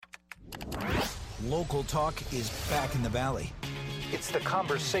Local talk is back in the Valley. It's the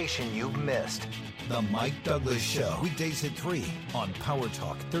conversation you've missed. The Mike Douglas Show. Weekdays at 3 on Power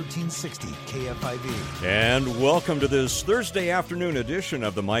Talk 1360 KFIV. And welcome to this Thursday afternoon edition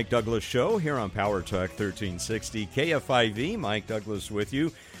of the Mike Douglas Show here on Power Talk 1360 KFIV. Mike Douglas with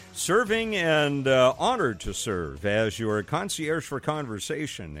you, serving and honored to serve as your concierge for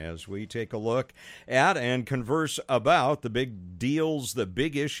conversation as we take a look at and converse about the big deals, the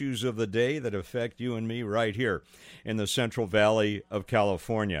big issues of the day that affect you and me right here in the Central Valley of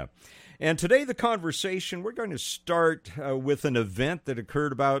California. And today the conversation, we're going to start with an event that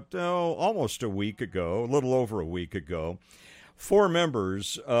occurred about almost a week ago, a little over a week ago. 4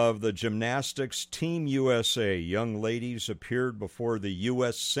 members of the gymnastics Team USA, young ladies, appeared before the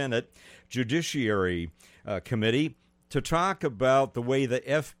U.S. Senate Judiciary Committee to talk about the way the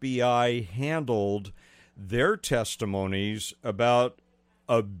FBI handled their testimonies about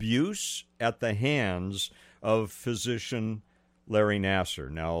abuse at the hands of physician Larry Nassar.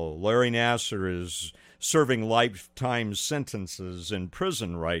 Now, Larry Nassar is serving lifetime sentences in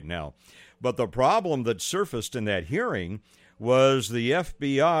prison right now. But the problem that surfaced in that hearing was the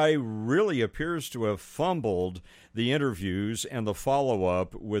FBI really appears to have fumbled the interviews and the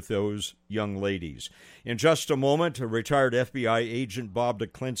follow-up with those young ladies. In just a moment, a retired FBI agent Bob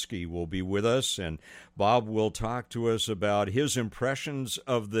Duklinski will be with us, and Bob will talk to us about his impressions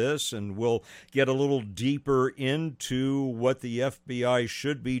of this, and we'll get a little deeper into what the FBI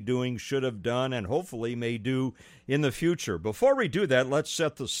should be doing, should have done, and hopefully may do in the future. Before we do that, let's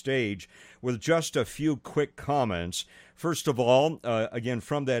set the stage with just a few quick comments. First of all, again,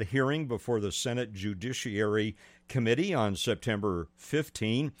 from that hearing before the Senate Judiciary Committee on September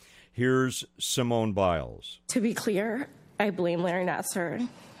 15, here's Simone Biles. To be clear, I blame Larry Nassar,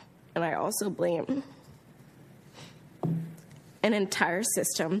 and I also blame an entire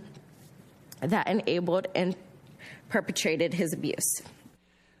system that enabled and perpetrated his abuse.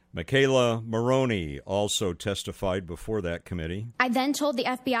 Michaela Maroney also testified before that committee. I then told the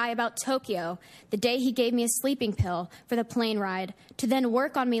FBI about Tokyo the day he gave me a sleeping pill for the plane ride to then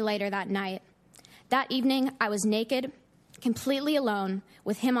work on me later that night. That evening, I was naked, completely alone,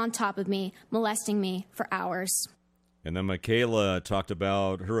 with him on top of me, molesting me for hours. And then Michaela talked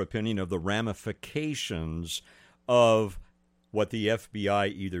about her opinion of the ramifications of what the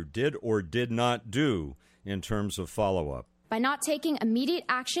FBI either did or did not do in terms of follow-up. By not taking immediate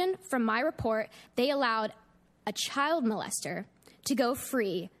action from my report, they allowed a child molester to go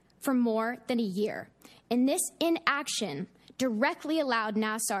free for more than a year. And this inaction directly allowed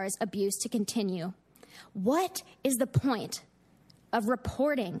Nassar's abuse to continue. What is the point of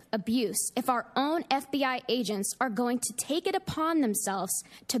reporting abuse if our own FBI agents are going to take it upon themselves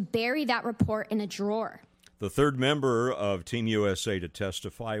to bury that report in a drawer? The third member of Team USA to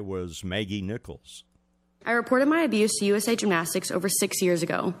testify was Maggie Nichols. I reported my abuse to USA Gymnastics over 6 years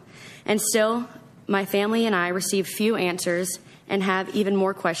ago, and still, my family and I received few answers and have even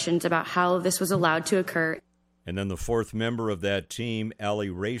more questions about how this was allowed to occur. And then the fourth member of that team, Allie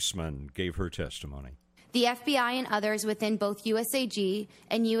Raceman, gave her testimony. The FBI and others within both USAG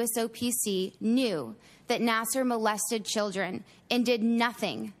and USOPC knew that Nassar molested children and did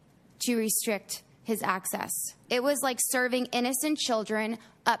nothing to restrict his access. It was like serving innocent children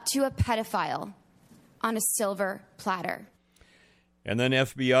up to a pedophile on a silver platter. And then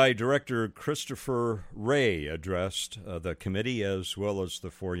FBI Director Christopher Wray addressed the committee as well as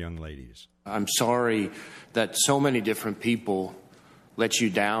the 4 young ladies. I'm sorry that so many different people let you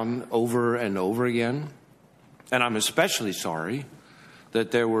down over and over again. And I'm especially sorry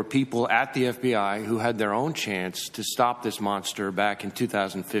that there were people at the FBI who had their own chance to stop this monster back in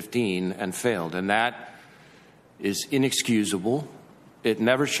 2015 and failed. And that is inexcusable. It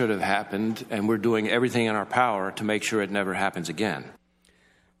never should have happened, and we're doing everything in our power to make sure it never happens again.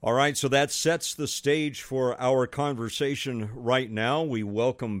 All right, so that sets the stage for our conversation right now. We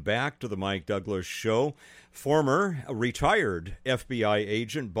welcome back to the Mike Douglas Show former retired FBI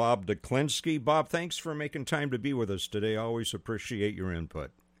agent Bob Duklinski. Bob, thanks for making time to be with us today. I always appreciate your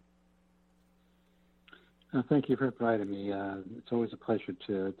input. Thank you for inviting me. It's always a pleasure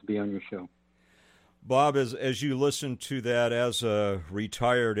to be on your show. Bob, as you listen to that as a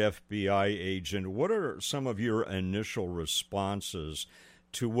retired FBI agent, what are some of your initial responses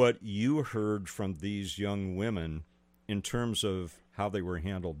to what you heard from these young women in terms of how they were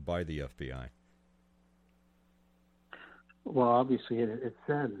handled by the FBI? Well, obviously, it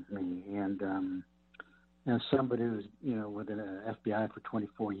saddens me. And as somebody who's, with the FBI for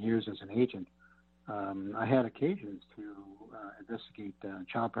 24 years as an agent, I had occasions to investigate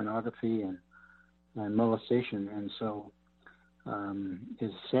child pornography and molestation. And so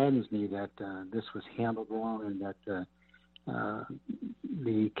it saddens me that this was handled wrong, and that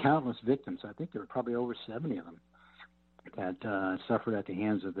the countless victims, I think there were probably over 70 of them, that suffered at the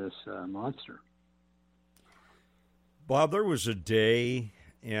hands of this monster. Bob, there was a day,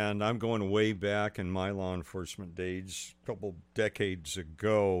 and I'm going way back in my law enforcement days, a couple decades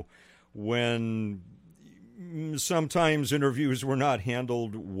ago, when sometimes interviews were not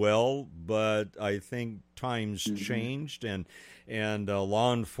handled well, but I think times changed, and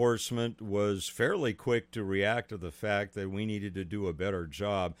law enforcement was fairly quick to react to the fact that we needed to do a better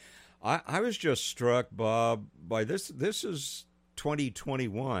job. I was just struck, Bob, by this. This is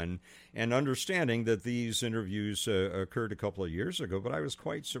 2021, and understanding that these interviews occurred a couple of years ago, but I was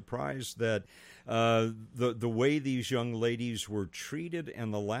quite surprised that the way these young ladies were treated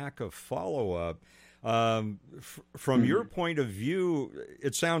and the lack of follow-up. From your point of view,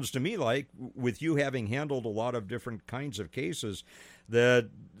 it sounds to me like, with you having handled a lot of different kinds of cases,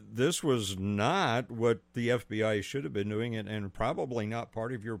 that this was not what the FBI should have been doing, and probably not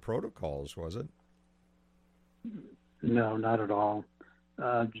part of your protocols, was it? No, not at all.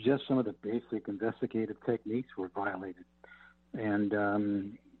 Just some of the basic investigative techniques were violated. And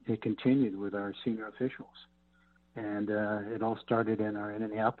it continued with our senior officials. And it all started in our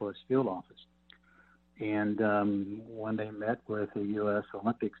Indianapolis field office. And when they met with the U.S.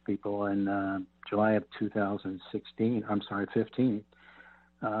 Olympics people in July of 15,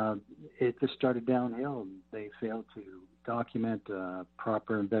 it just started downhill. They failed to document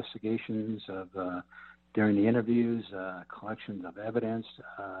proper investigations of during the interviews, collections of evidence,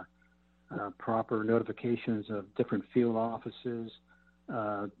 proper notifications of different field offices.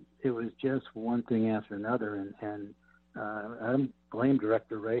 It was just one thing after another, and I don't blame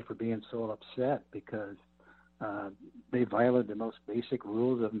Director Ray for being so upset, because they violated the most basic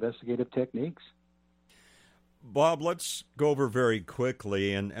rules of investigative techniques. Bob, let's go over very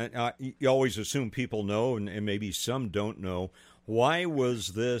quickly, and you always assume people know, and maybe some don't know. Why was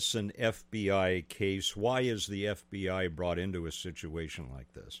this an FBI case? Why is the FBI brought into a situation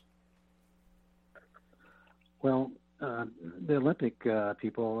like this? Well, the Olympic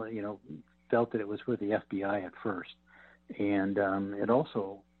people, felt that it was with the FBI at first. And it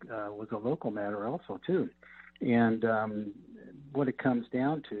also was a local matter also, too. And what it comes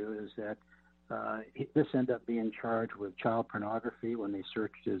down to is that this ended up being charged with child pornography when they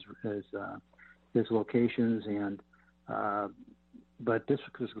searched his locations, and but this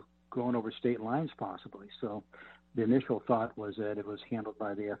was going over state lines possibly. So the initial thought was that it was handled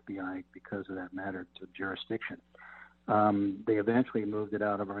by the FBI because of that matter to jurisdiction. They eventually moved it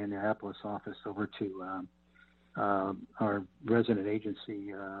out of our Indianapolis office over to our resident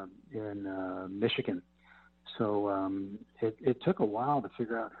agency in Michigan. So it took a while to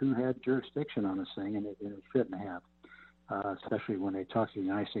figure out who had jurisdiction on this thing, and it shouldn't have, especially when they talked to the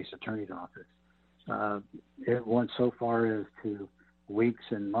United States Attorney's Office. It went so far as to weeks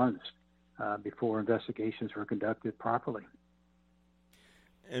and months before investigations were conducted properly.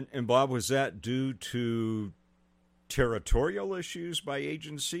 And Bob, was that due to territorial issues by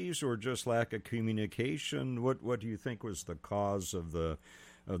agencies, or just lack of communication? What do you think was the cause of the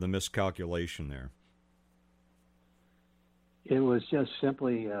miscalculation there? It was just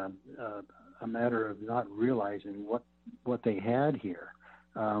simply a matter of not realizing what they had here.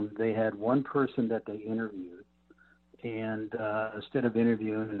 They had one person that they interviewed, and instead of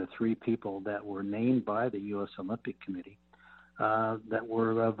interviewing the three people that were named by the U.S. Olympic Committee that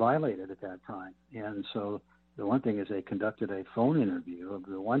were violated at that time. And so the one thing is they conducted a phone interview of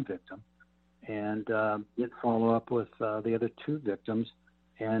the one victim, and didn't follow up with the other two victims,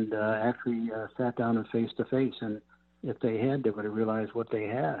 and actually sat down and face-to-face. And if they had, they would have realized what they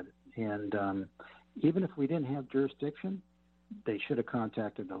had. And even if we didn't have jurisdiction, they should have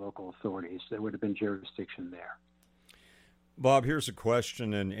contacted the local authorities. There would have been jurisdiction there. Bob, here's a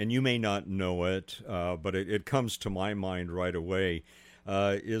question, and you may not know it, but it comes to my mind right away.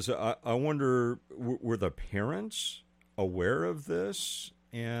 I wonder, were the parents aware of this?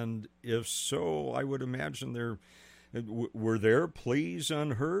 And if so, I would imagine were their pleas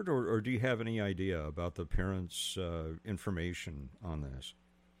unheard, or do you have any idea about the parents' information on this?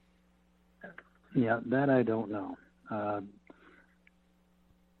 Yeah, that I don't know.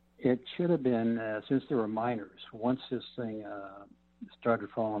 It should have been, since they were minors, once this thing started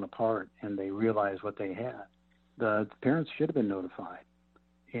falling apart and they realized what they had, the parents should have been notified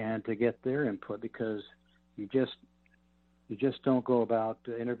and to get their input, because you just don't go about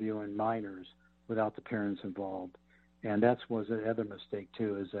interviewing minors without the parents involved. And that was the other mistake,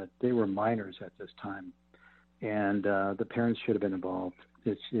 too, is that they were minors at this time, and the parents should have been involved.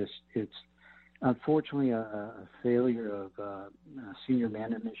 unfortunately a failure of senior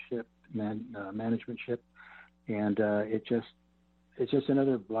managementship, and it's just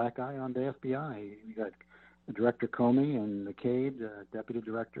another black eye on the FBI. You got Director Comey and McCabe, Deputy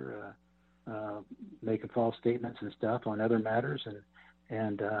Director, making false statements and stuff on other matters,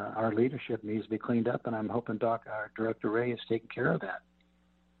 and our leadership needs to be cleaned up, and I'm hoping our Director Wray is taking care of that.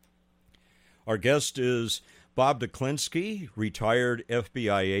 Our guest is Bob Duklinski, retired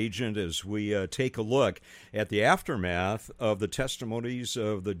FBI agent, as we take a look at the aftermath of the testimonies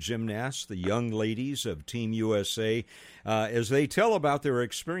of the gymnasts, the young ladies of Team USA, as they tell about their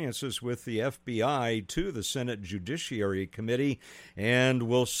experiences with the FBI to the Senate Judiciary Committee, and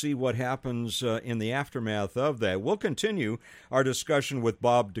we'll see what happens in the aftermath of that. We'll continue our discussion with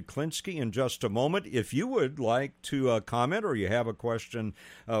Bob Duklinski in just a moment. If you would like to comment or you have a question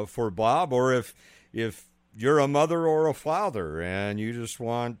for Bob, or if you're a mother or a father and you just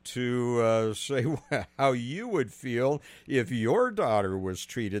want to say how you would feel if your daughter was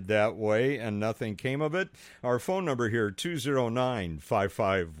treated that way and nothing came of it, our phone number here,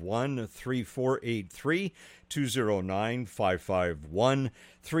 209-551-3483,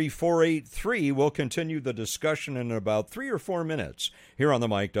 209-551-3483. We'll continue the discussion in about 3 or 4 minutes here on The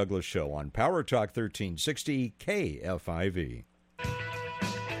Mike Douglas Show on Power Talk 1360 KFIV.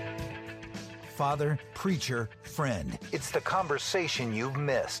 Father, preacher, friend. It's the conversation you've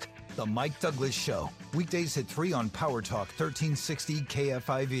missed. The Mike Douglas Show. Weekdays at 3 on Power Talk 1360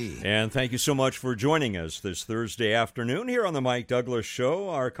 KFIV. And thank you so much for joining us this Thursday afternoon here on the Mike Douglas Show.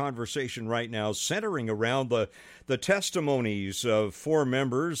 Our conversation right now centering around the testimonies of 4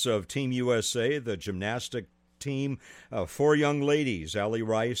 members of Team USA, the gymnastic team, 4 young ladies, Allie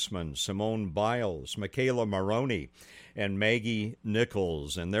Reisman, Simone Biles, Michaela Maroney, and Maggie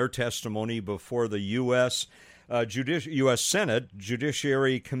Nichols, and their testimony before the U.S. Senate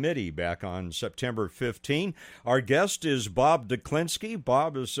Judiciary Committee back on September 15. Our guest is Bob Duklinski.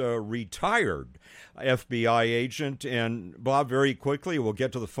 Bob is a retired FBI agent, and Bob, very quickly, we'll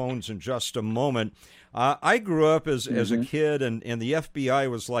get to the phones in just a moment. I grew up as a kid, and the FBI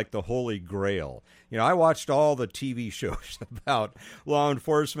was like the Holy Grail. You know, I watched all the TV shows about law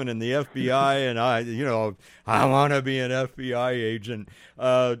enforcement and the FBI, and I want to be an FBI agent.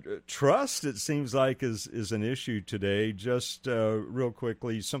 Trust, it seems like, is an issue today. Just real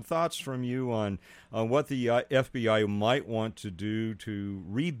quickly, some thoughts from you on what the FBI might want to do to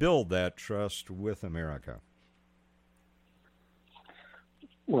rebuild that trust with America.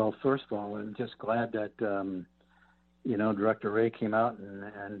 Well, first of all, I'm just glad that Director Wray came out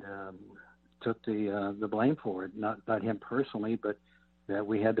and took the blame for it. Not him personally, but that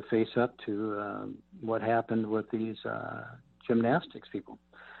we had to face up to what happened with these gymnastics people,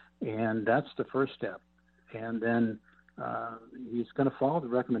 and that's the first step. And then he's going to follow the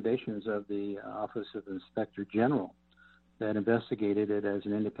recommendations of the Office of Inspector General that investigated it as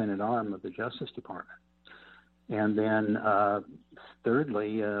an independent arm of the Justice Department. And then,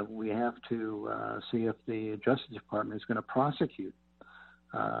 thirdly, we have to see if the Justice Department is going to prosecute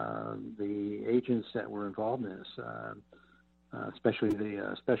the agents that were involved in this, especially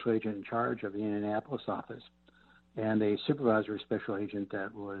the special agent in charge of the Indianapolis office and a supervisory special agent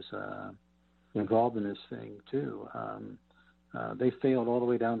that was involved in this thing, too. They failed all the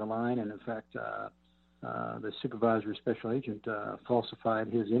way down the line, and, in fact, the supervisory special agent falsified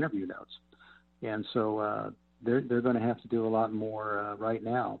his interview notes. And so they're going to have to do a lot more right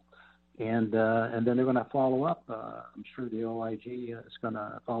now, and then they're going to follow up. I'm sure the OIG is going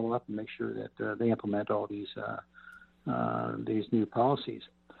to follow up and make sure that they implement all these new policies.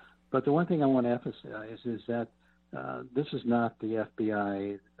 But the one thing I want to emphasize is that this is not the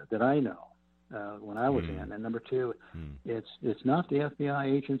FBI that I know when I was in. And number two, it's not the FBI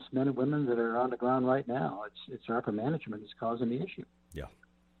agents, men and women, that are on the ground right now. It's our upper management that's causing the issue.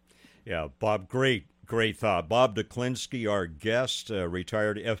 Yeah, Bob, great thought. Bob Duklinski, our guest,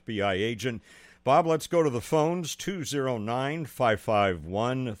 retired FBI agent. Bob, let's go to the phones,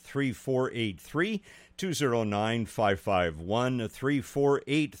 209-551-3483,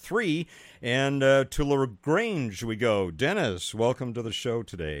 209-551-3483, and to LaGrange we go. Dennis, welcome to the show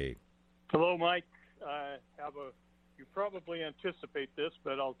today. Hello, Mike. You probably anticipate this,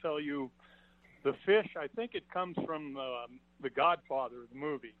 but I'll tell you, the fish, I think it comes from The Godfather, the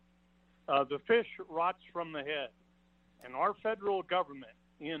movie. The fish rots from the head, and our federal government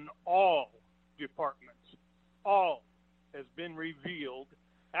in all departments, has been revealed.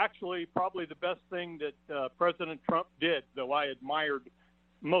 Actually, probably the best thing that President Trump did, though I admired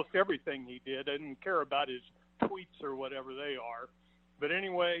most everything he did. I didn't care about his tweets or whatever they are. But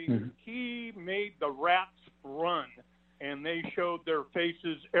anyway, he made the rats run, and they showed their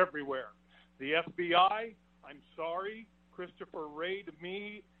faces everywhere. The FBI, I'm sorry, Christopher Wray, to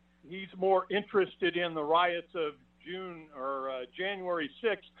me, he's more interested in the riots of January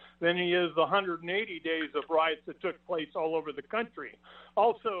 6th than he is the 180 days of riots that took place all over the country.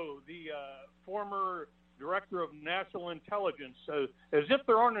 Also, the former director of national intelligence, as if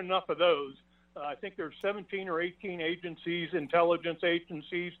there aren't enough of those, I think there's 17 or 18 intelligence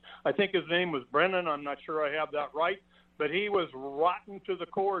agencies. I think his name was Brennan. I'm not sure I have that right. But he was rotten to the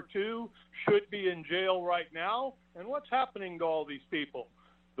core, too, should be in jail right now. And what's happening to all these people?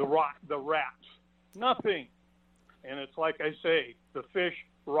 The rats. Nothing. And it's like I say, the fish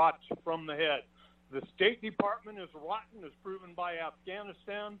rots from the head. The State Department is rotten, as proven by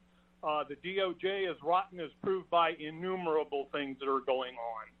Afghanistan. The DOJ is rotten, as proved by innumerable things that are going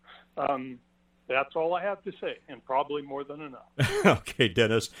on. That's all I have to say, and probably more than enough. Okay,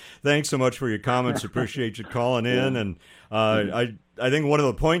 Dennis, thanks so much for your comments. Appreciate you calling in. And I think one of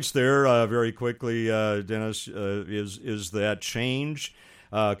the points there, very quickly, Dennis, is that change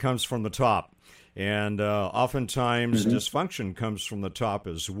comes from the top. And oftentimes dysfunction comes from the top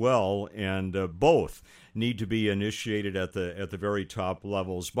as well, and both need to be initiated at the very top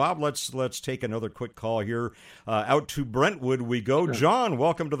levels. Bob, let's take another quick call here. Out to Brentwood we go. Sure. John,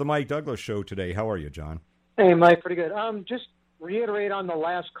 welcome to the Mike Douglas Show today. How are you, John? Hey, Mike, pretty good. Just reiterate on the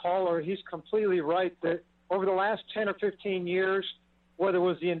last caller. He's completely right that over the last 10 or 15 years, whether it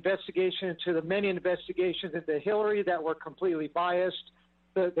was the investigation into the many investigations into Hillary that were completely biased,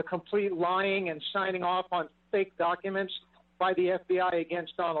 the complete lying and signing off on fake documents by the FBI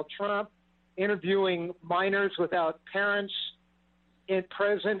against Donald Trump, interviewing minors without parents in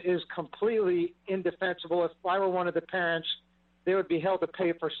present is completely indefensible. If I were one of the parents, they would be held to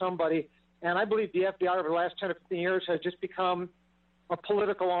pay for somebody. And I believe the FBI over the last 10 or 15 years has just become a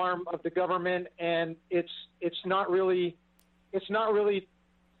political arm of the government, and it's not really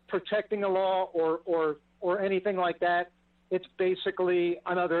protecting the law or anything like that. It's basically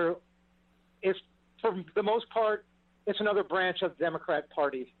for the most part, it's another branch of the Democrat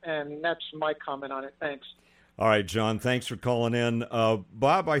Party, and that's my comment on it. Thanks. All right, John, thanks for calling in.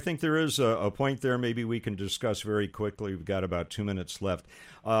 Bob, I think there is a point there maybe we can discuss very quickly. We've got about 2 minutes left.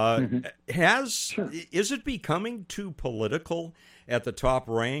 Is it becoming too political at the top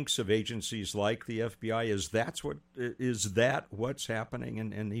ranks of agencies like the FBI? Is that what's happening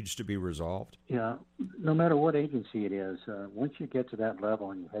and needs to be resolved? Yeah, no matter what agency it is, once you get to that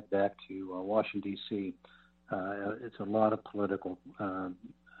level and you head back to Washington, D.C., it's a lot of political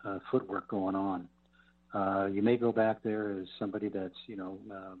footwork going on. You may go back there as somebody that's, who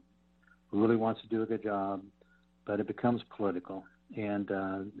really wants to do a good job, but it becomes political. And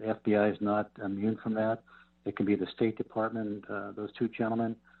the FBI is not immune from that. It can be the State Department, those two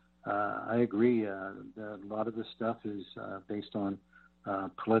gentlemen. I agree. A lot of this stuff is based on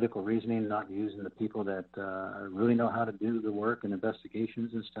political reasoning, not using the people that really know how to do the work and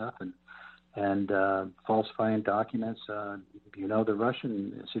investigations and stuff, and falsifying documents. The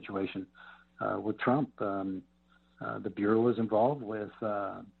Russian situation with Trump. The Bureau was involved with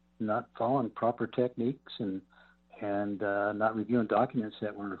not following proper techniques and not reviewing documents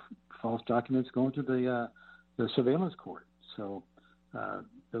that were false documents going to the surveillance court. So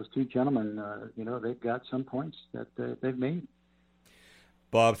those two gentlemen, they've got some points that they've made.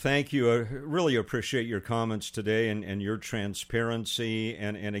 Bob, thank you. I really appreciate your comments today and your transparency.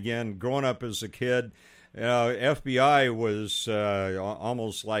 And again, growing up as a kid, FBI was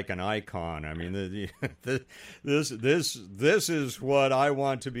almost like an icon. I mean, this is what I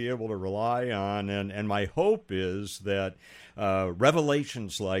want to be able to rely on, and my hope is that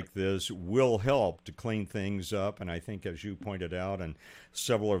revelations like this will help to clean things up. And I think, as you pointed out, and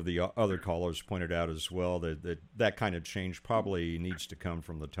several of the other callers pointed out as well, that kind of change probably needs to come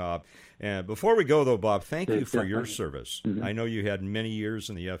from the top. And before we go, though, Bob, thank you for your service. Mm-hmm. I know you had many years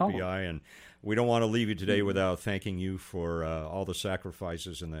in the FBI, and we don't want to leave you today without thanking you for all the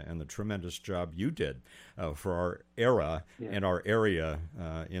sacrifices and the tremendous job you did for our era and our area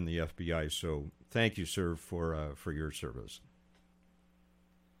in the FBI. So thank you, sir, for your service.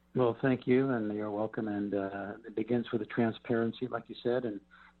 Well, thank you, and you're welcome. And it begins with the transparency, like you said, and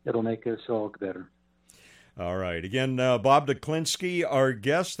it'll make us all better. All right. Again, Bob Duklinski, our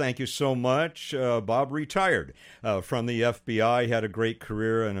guest. Thank you so much. Bob retired from the FBI, had a great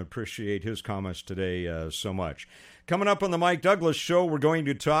career, and appreciate his comments today so much. Coming up on the Mike Douglas Show, we're going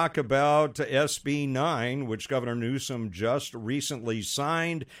to talk about SB 9, which Governor Newsom just recently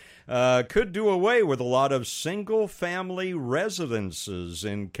signed. could do away with a lot of single-family residences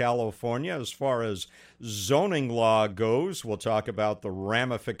in California as far as zoning law goes. We'll talk about the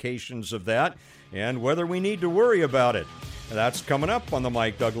ramifications of that and whether we need to worry about it. That's coming up on the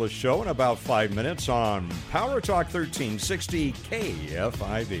Mike Douglas Show in about 5 minutes on Power Talk 1360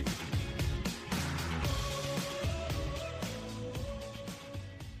 KFIV.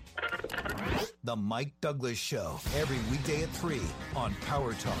 The Mike Douglas Show, every weekday at 3 on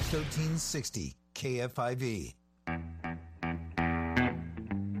Power Talk 1360 KFIV.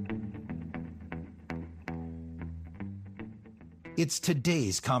 It's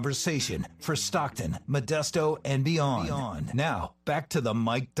today's conversation for Stockton, Modesto, and beyond. Now, back to the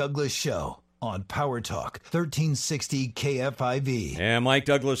Mike Douglas Show on Power Talk 1360 KFIV. And Mike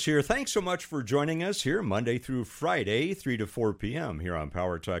Douglas here. Thanks so much for joining us here Monday through Friday, 3 to 4 p.m. here on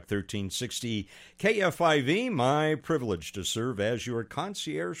Power Talk 1360 KFIV. My privilege to serve as your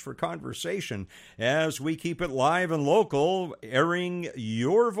concierge for conversation as we keep it live and local, airing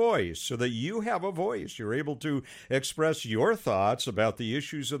your voice so that you have a voice. You're able to express your thoughts about the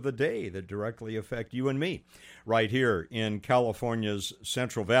issues of the day that directly affect you and me right here in California's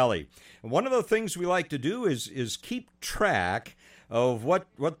Central Valley. And one of the things we like to do is keep track of what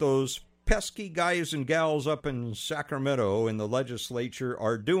those pesky guys and gals up in Sacramento in the legislature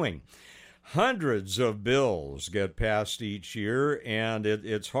are doing. Hundreds of bills get passed each year, and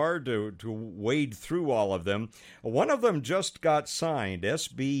it's hard to wade through all of them. One of them just got signed.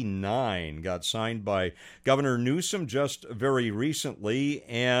 SB 9 got signed by Governor Newsom just very recently,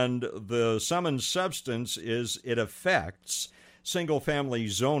 and the sum and substance is it affects single-family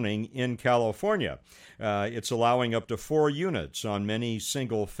zoning in California. It's allowing up to 4 units on many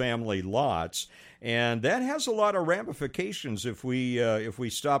single-family lots, and that has a lot of ramifications if we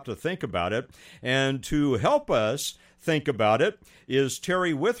stop to think about it. And to help us think about it is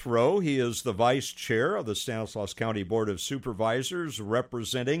Terry Withrow. He is the vice chair of the Stanislaus County Board of Supervisors,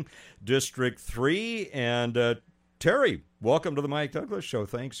 representing District 3. And Terry, welcome to the Mike Douglas Show.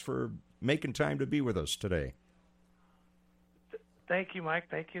 Thanks for making time to be with us today. Thank you, Mike.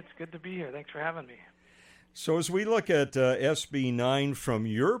 Thank you. It's good to be here. Thanks for having me. So as we look at SB 9 from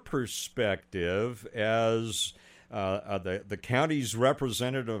your perspective as the county's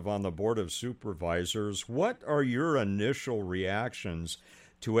representative on the Board of Supervisors, what are your initial reactions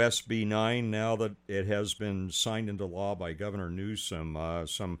to SB 9 now that it has been signed into law by Governor Newsom?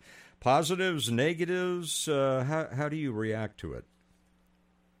 Some positives, negatives? How do you react to it?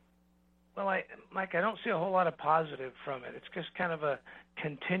 Well, Mike, I don't see a whole lot of positive from it. It's just kind of a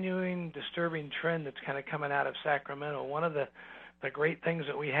continuing, disturbing trend that's kind of coming out of Sacramento. One of the great things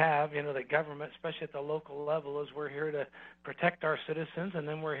that we have, the government, especially at the local level, is we're here to protect our citizens, and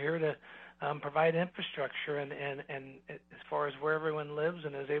then we're here to provide infrastructure and as far as where everyone lives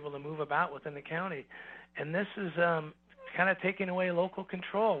and is able to move about within the county. And this is kind of taking away local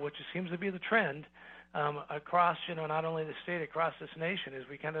control, which seems to be the trend. Across, not only the state, across this nation, is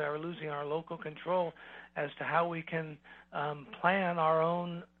we kind of are losing our local control as to how we can plan our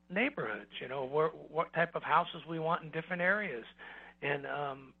own neighborhoods, what type of houses we want in different areas. And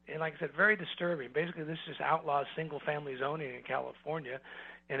like I said, very disturbing. Basically, this just outlaws single-family zoning in California,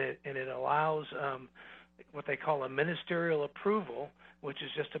 and it allows what they call a ministerial approval, which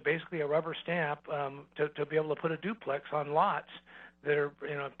is just basically a rubber stamp to be able to put a duplex on lots that are,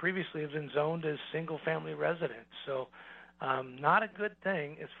 previously have been zoned as single-family residents. So not a good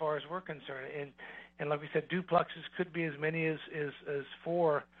thing as far as we're concerned. And like we said, duplexes could be as many as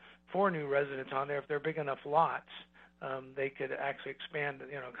four new residents on there. If they're big enough lots, they could actually expand,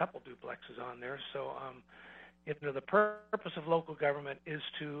 a couple duplexes on there. So, the purpose of local government is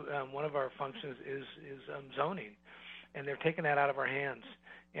to, one of our functions is zoning, and they're taking that out of our hands.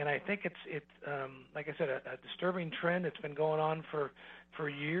 And I think it's like I said, a disturbing trend. It's been going on for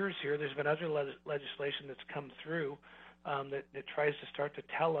years here. There's been other legislation that's come through that tries to start to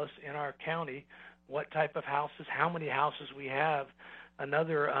tell us in our county what type of houses, how many houses we have.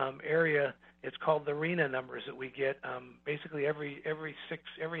 Another area, it's called the RHNA numbers that we get. Basically, every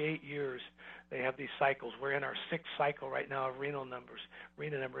 8 years, they have these cycles. We're in our 6th cycle right now of RHNA numbers,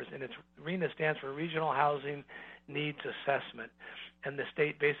 and RHNA stands for Regional Housing Needs Assessment. And the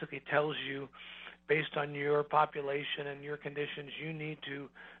state basically tells you, based on your population and your conditions, you need to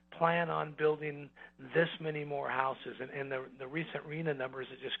plan on building this many more houses. And the recent RHNA numbers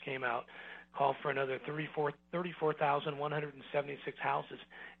that just came out call for another 34,176 houses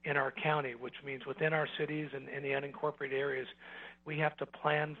in our county, which means within our cities and in the unincorporated areas, we have to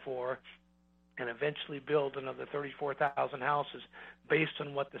plan for and eventually build another 34,000 houses based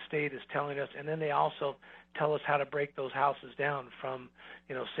on what the state is telling us. And then they also tell us how to break those houses down from,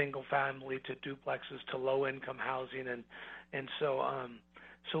 single family to duplexes to low income housing. And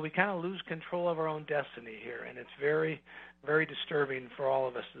so we kind of lose control of our own destiny here. And it's very, very disturbing for all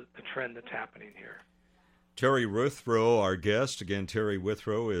of us, the trend that's happening here. Terry Withrow, our guest. Again, Terry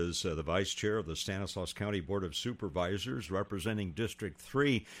Withrow is the vice chair of the Stanislaus County Board of Supervisors, representing District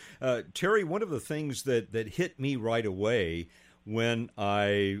 3. Terry, one of the things that hit me right away when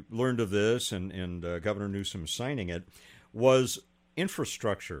I learned of this and Governor Newsom signing it was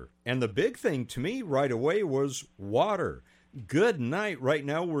infrastructure. And the big thing to me right away was water. Good night. Right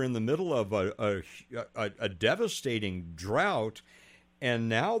now we're in the middle of a devastating drought. And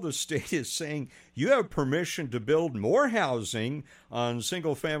now the state is saying you have permission to build more housing on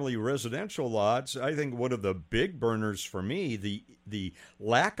single-family residential lots. I think one of the big burners for me, the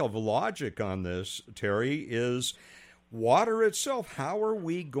lack of logic on this, Terry, is water itself. How are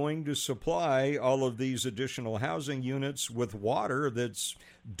we going to supply all of these additional housing units with water that's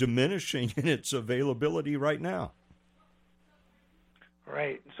diminishing in its availability right now?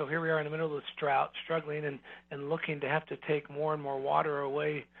 Right. So here we are in the middle of this drought, struggling and looking to have to take more and more water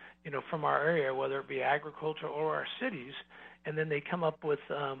away, from our area, whether it be agriculture or our cities. And then they come up with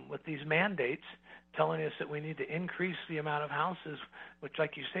these mandates telling us that we need to increase the amount of houses, which,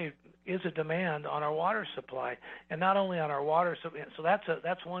 like you say, is a demand on our water supply, and not only on our water. So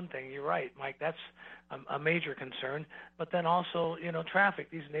that's one thing. You're right, Mike. That's a major concern. But then also, traffic.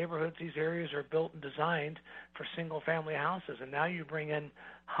 These neighborhoods, these areas are built and designed for single-family houses, and now you bring in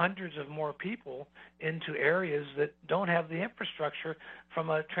hundreds of more people into areas that don't have the infrastructure from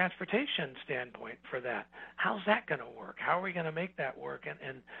a transportation standpoint for that. How's that going to work? How are we going to make that work?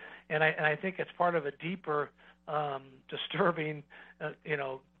 And I think it's part of a deeper, disturbing,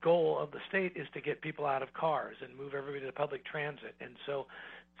 goal of the state is to get people out of cars and move everybody to public transit. And so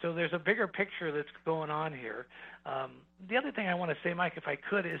there's a bigger picture that's going on here. The other thing I want to say, Mike, if I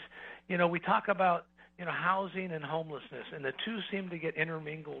could, is, we talk about, housing and homelessness, and the two seem to get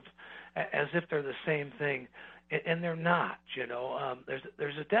intermingled as if they're the same thing, and they're not.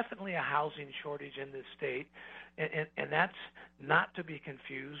 There's definitely a housing shortage in this state, and that's not to be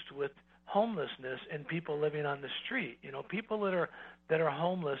confused with homelessness and people living on the street. People that are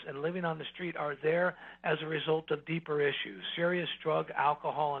homeless and living on the street are there as a result of deeper issues, serious drug,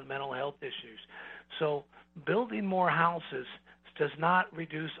 alcohol, and mental health issues. So building more houses does not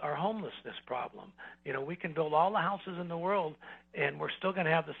reduce our homelessness problem. We can build all the houses in the world, and we're still going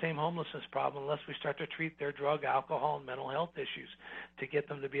to have the same homelessness problem unless we start to treat their drug, alcohol, and mental health issues to get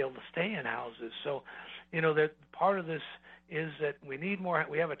them to be able to stay in houses. So, that part of this is that we need more.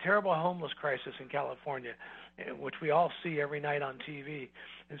 We have a terrible homeless crisis in California, which we all see every night on TV.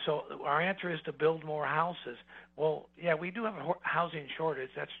 And so our answer is to build more houses. Well, yeah, we do have a housing shortage.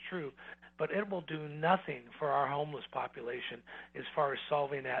 That's true. But it will do nothing for our homeless population as far as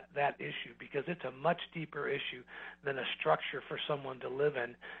solving that issue, because it's a much deeper issue than a structure for someone to live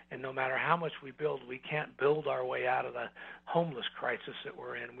in. And no matter how much we build, we can't build our way out of the homeless crisis that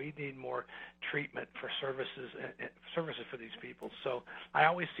we're in. We need more treatment for services for these people. So I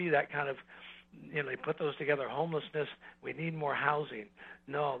always see that kind of, they put those together, homelessness, we need more housing.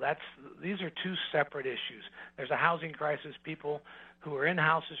 No, these are two separate issues. There's a housing crisis. People who are in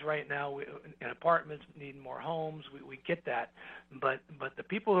houses right now, in apartments, need more homes. We get that, but the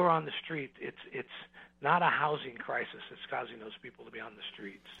people who are on the street, it's not a housing crisis that's causing those people to be on the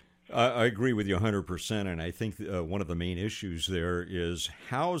streets. I agree with you 100%, and I think one of the main issues there is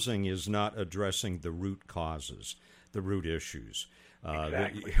housing is not addressing the root causes, the root issues.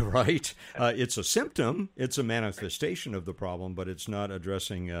 Exactly. Right? It's a symptom, it's a manifestation of the problem, but it's not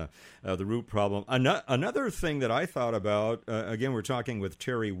addressing the root problem. Another thing that I thought about, again, we're talking with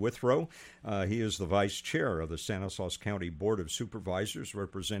Terry Withrow. He is the vice chair of the Stanislaus County Board of Supervisors,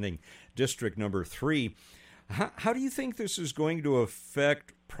 representing District Number 3. How do you think this is going to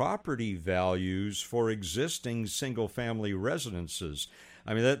affect property values for existing single-family residences?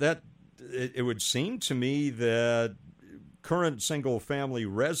 I mean, it would seem to me that current single-family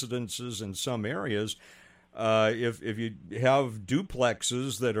residences in some areas, if you have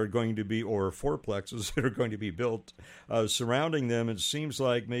duplexes that are going to be, or fourplexes that are going to be built surrounding them, it seems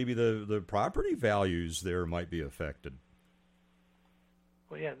like maybe the property values there might be affected.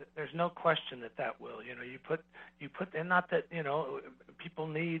 Well, yeah, there's no question that will. You put, and not that people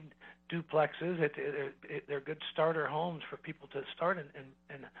need duplexes. They're good starter homes for people to start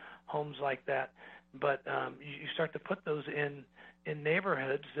in homes like that. But you start to put those in in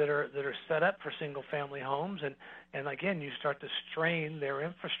neighborhoods that are set up for single family homes, and again, you start to strain their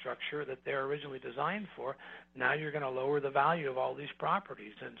infrastructure that they're originally designed for. Now you're going to lower the value of all these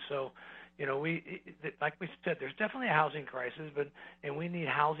properties. And so, like we said, there's definitely a housing crisis, and we need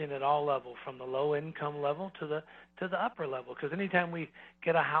housing at all levels, from the low income level to the upper level, because anytime we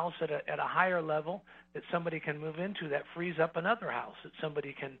get a house at a higher level that somebody can move into, that frees up another house that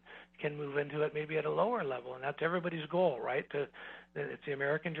somebody can move into it maybe at a lower level. And that's everybody's goal, right? It's the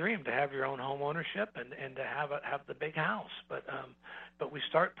American dream to have your own home ownership and to have the big house. But we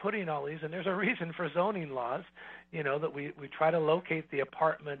start putting all these, and there's a reason for zoning laws, that we try to locate the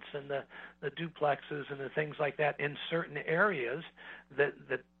apartments and the duplexes and the things like that in certain areas that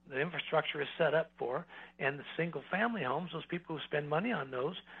the infrastructure is set up for, and the single family homes, those people who spend money on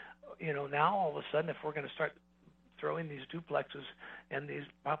those, now all of a sudden, if we're going to start throwing these duplexes and these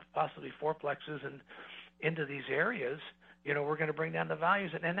possibly fourplexes and into these areas, we're going to bring down the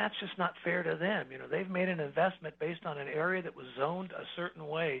values, and that's just not fair to them. They've made an investment based on an area that was zoned a certain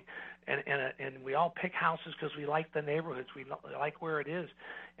way, and we all pick houses because we like the neighborhoods, we like where it is,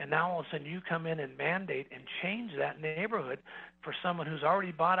 and now all of a sudden you come in and mandate and change that neighborhood for someone who's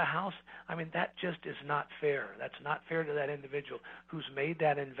already bought a house. I mean, that just is not fair. That's not fair to that individual who's made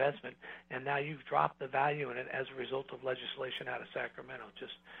that investment, and now you've dropped the value in it as a result of legislation out of Sacramento.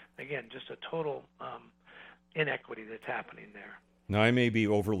 Just a total inequity that's happening there. Now, I may be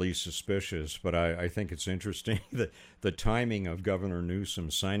overly suspicious, but I think it's interesting that the timing of Governor Newsom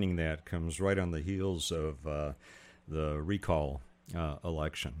signing that comes right on the heels of the recall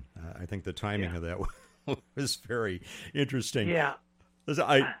election. I think the timing of that was very interesting. Yeah.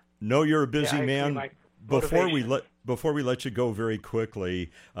 I know you're a busy man. Before we let you go very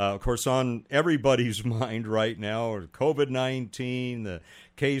quickly, of course, on everybody's mind right now are COVID-19, the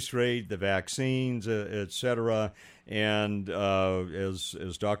case rate, the vaccines, et cetera. And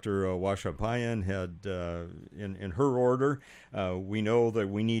as Dr. Washapayan had in her order, we know that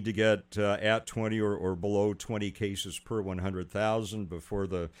we need to get at 20 or below 20 cases per 100,000 before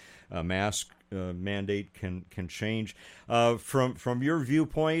the mask mandate can change. From your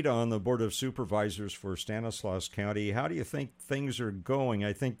viewpoint on the Board of Supervisors for Stanislaus County, how do you think things are going?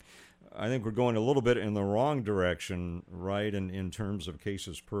 I think we're going a little bit in the wrong direction, right, in terms of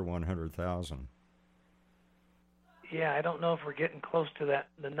cases per 100,000. Yeah, I don't know if we're getting close to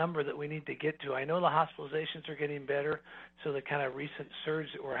the number that we need to get to. I know the hospitalizations are getting better, so the kind of recent surge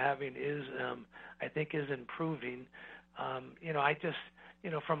that we're having is, I think, is improving.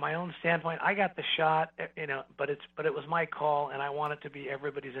 From my own standpoint, I got the shot, but it was my call, and I want it to be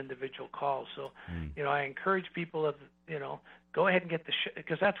everybody's individual call. So, I encourage people go ahead and get the shot,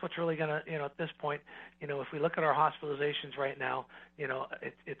 because that's what's really going to, at this point, if we look at our hospitalizations right now,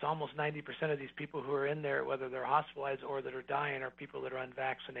 it's almost 90% of these people who are in there, whether they're hospitalized or that are dying, are people that are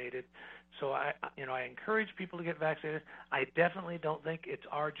unvaccinated. So I encourage people to get vaccinated. I definitely don't think it's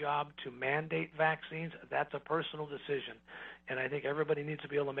our job to mandate vaccines. That's a personal decision, and I think everybody needs to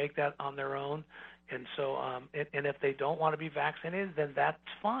be able to make that on their own. And so, and if they don't want to be vaccinated, then that's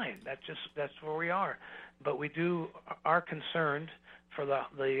fine. That's where we are. But we are concerned for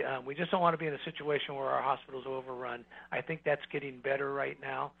we just don't want to be in a situation where our hospitals are overrun. I think that's getting better right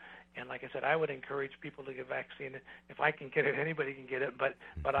now. And like I said, I would encourage people to get vaccinated. If I can get it, anybody can get it. But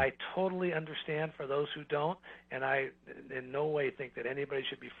I totally understand for those who don't, and I in no way think that anybody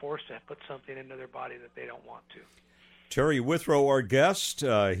should be forced to put something into their body that they don't want to. Terry Withrow, our guest.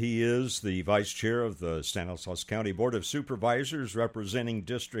 He is the vice chair of the Stanislaus County Board of Supervisors representing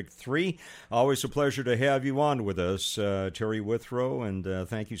District 3. Always a pleasure to have you on with us, Terry Withrow, and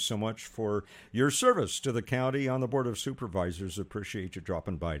thank you so much for your service to the county on the Board of Supervisors. Appreciate you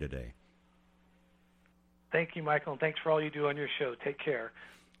dropping by today. Thank you, Michael, and thanks for all you do on your show. Take care.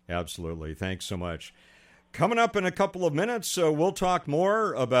 Absolutely. Thanks so much. Coming up in a couple of minutes, we'll talk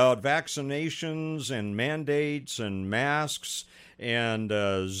more about vaccinations and mandates and masks and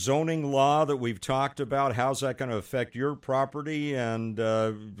zoning law that we've talked about. How's that going to affect your property, and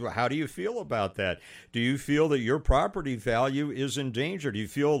how do you feel about that? Do you feel that your property value is in danger? Do you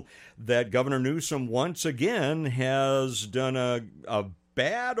feel that Governor Newsom once again has done a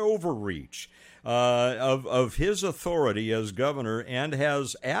bad overreach of his authority as governor, and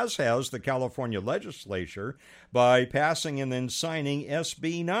as has the California legislature by passing and then signing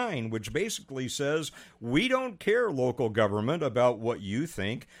SB 9, which basically says, we don't care, local government, about what you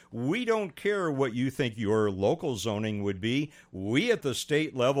think. We don't care what you think your local zoning would be. We at the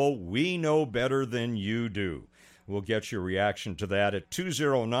state level, we know better than you do. We'll get your reaction to that at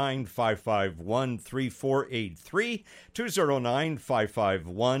 209-551-3483,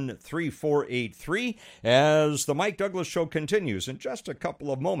 209-551-3483, as the Mike Douglas Show continues in just a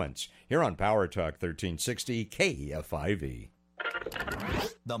couple of moments here on Power Talk 1360 KFIV.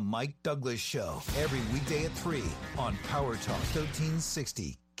 The Mike Douglas Show, every weekday at 3 on Power Talk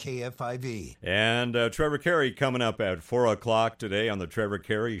 1360 KFIV. And Trevor Carey coming up at 4 o'clock today on the Trevor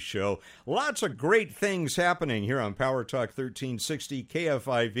Carey Show. Lots of great things happening here on Power Talk 1360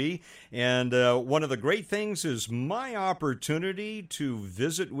 KFIV. And one of the great things is my opportunity to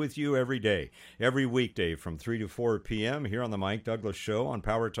visit with you every day, every weekday from 3 to 4 p.m. here on the Mike Douglas Show on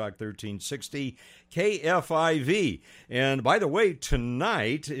Power Talk 1360 KFIV. And by the way,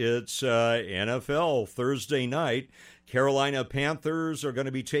 tonight it's NFL Thursday night. Carolina Panthers are going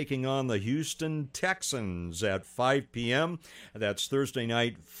to be taking on the Houston Texans at 5 p.m. That's Thursday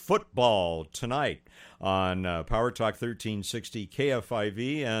night football tonight on Power Talk 1360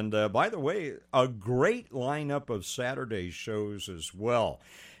 KFIV. And by the way, a great lineup of Saturday shows as well.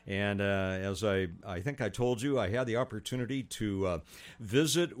 And as I think I told you, I had the opportunity to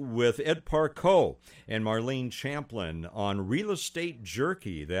visit with Ed Parco and Marlene Champlin on Real Estate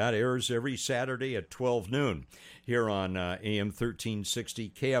Jerky. That airs every Saturday at 12 noon here on AM 1360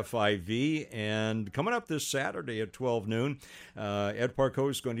 KFIV. And coming up this Saturday at 12 noon, Ed Parco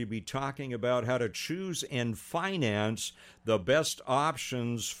is going to be talking about how to choose and finance the best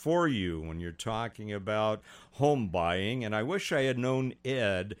options for you when you're talking about home buying. And I wish I had known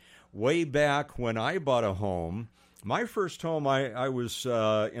Ed way back when I bought a home. My first home, I was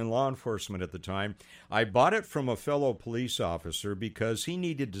in law enforcement at the time. I bought it from a fellow police officer because he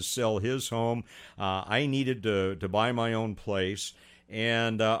needed to sell his home. I needed to buy my own place.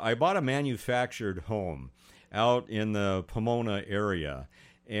 And I bought a manufactured home out in the Pomona area.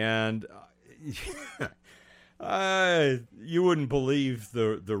 And you wouldn't believe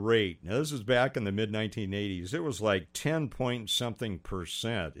the rate. Now, this is back in the mid-1980s. It was like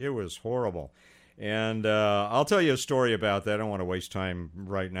 10-point-something%. It was horrible. And I'll tell you a story about that. I don't want to waste time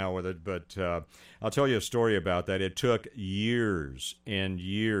right now with it, but I'll tell you a story about that. It took years and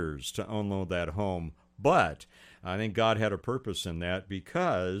years to unload that home, but I think God had a purpose in that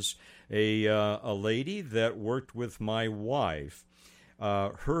because a lady that worked with my wife,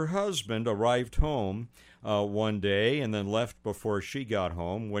 her husband arrived home one day and then left before she got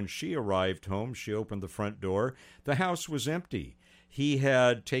home. When she arrived home, she opened the front door. The house was empty. He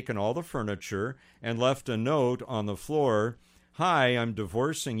had taken all the furniture and left a note on the floor. "Hi, I'm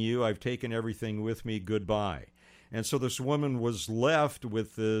divorcing you. I've taken everything with me. Goodbye." And so this woman was left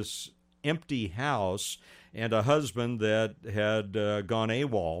with this empty house and a husband that had gone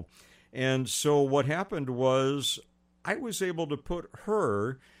AWOL. And so what happened was I was able to put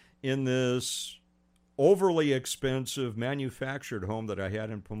her in this overly expensive manufactured home that I had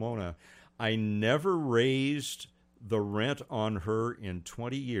in Pomona. I never raised the rent on her in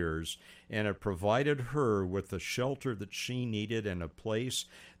 20 years, and it provided her with the shelter that she needed and a place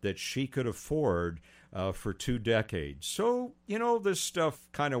that she could afford for 2 decades. So, this stuff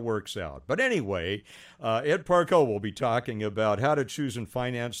kind of works out. But anyway, Ed Parco will be talking about how to choose and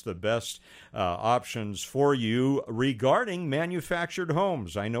finance the best options for you regarding manufactured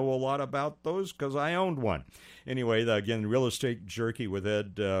homes. I know a lot about those because I owned one. Anyway, again, Real Estate Jerky with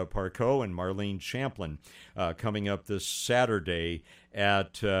Ed Parco and Marlene Champlin coming up this Saturday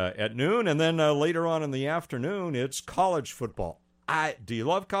at noon. And then later on in the afternoon, it's college football. Do you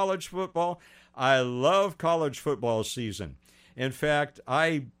love college football? I love college football season. In fact,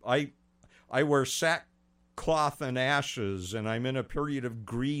 I wear sackcloth and ashes, and I'm in a period of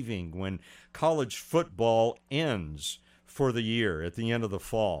grieving when college football ends for the year at the end of the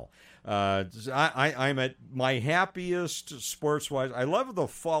fall. I'm at my happiest sports-wise. I love the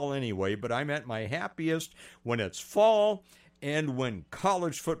fall anyway, but I'm at my happiest when it's fall and when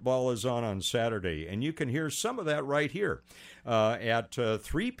college football is on Saturday. And you can hear some of that right here at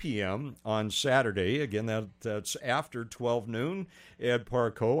 3 p.m. on Saturday. Again, that's after 12 noon. Ed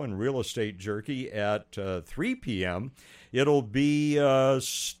Parco and Real Estate Jerky at 3 p.m. It'll be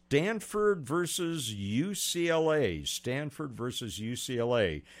Stanford versus UCLA. Stanford versus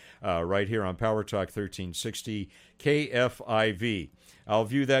UCLA right here on Power Talk 1360 KFIV. I'll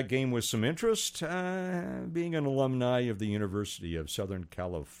view that game with some interest. Being an alumni of the University of Southern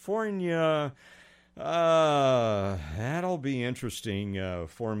California, that'll be interesting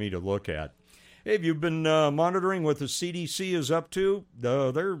for me to look at. Hey, have you been monitoring what the CDC is up to?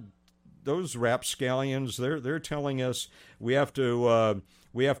 Those rapscallions, they're telling us we have to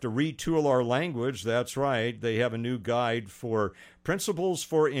We have to retool our language. That's right. They have a new guide for Principles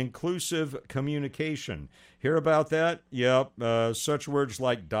for Inclusive Communication. Hear about that? Yep. Such words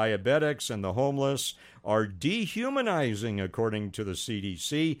like diabetics and the homeless are dehumanizing, according to the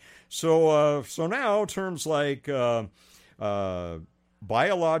CDC. So now terms like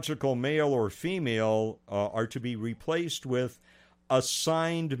biological male or female are to be replaced with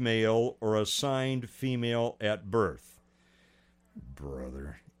assigned male or assigned female at birth.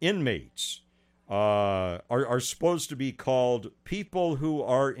 Brother. Inmates are supposed to be called people who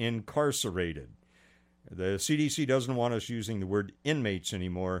are incarcerated. The CDC doesn't want us using the word inmates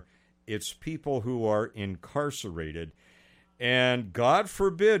anymore. It's people who are incarcerated. And God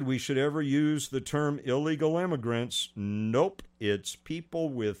forbid we should ever use the term illegal immigrants. Nope. It's people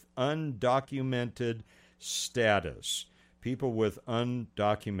with undocumented status. People with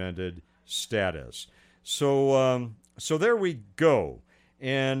undocumented status. So there we go.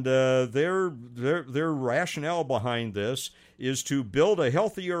 And their rationale behind this is to build a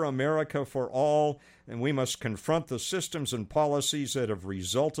healthier America for all, and we must confront the systems and policies that have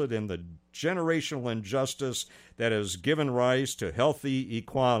resulted in the generational injustice that has given rise to healthy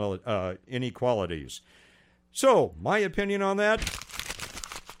inequalities. So, my opinion on that,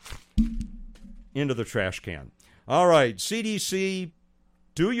 into the trash can. All right, CDC,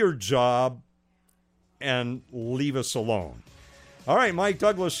 do your job and leave us alone. All right, Mike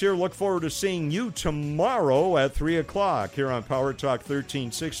Douglas here. Look forward to seeing you tomorrow at 3 o'clock here on Power Talk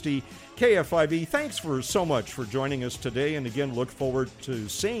 1360 KFIV. Thanks so much for joining us today. And again, look forward to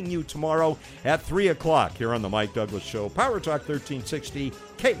seeing you tomorrow at 3 o'clock here on the Mike Douglas Show. Power Talk 1360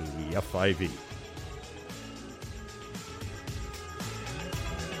 KFIV.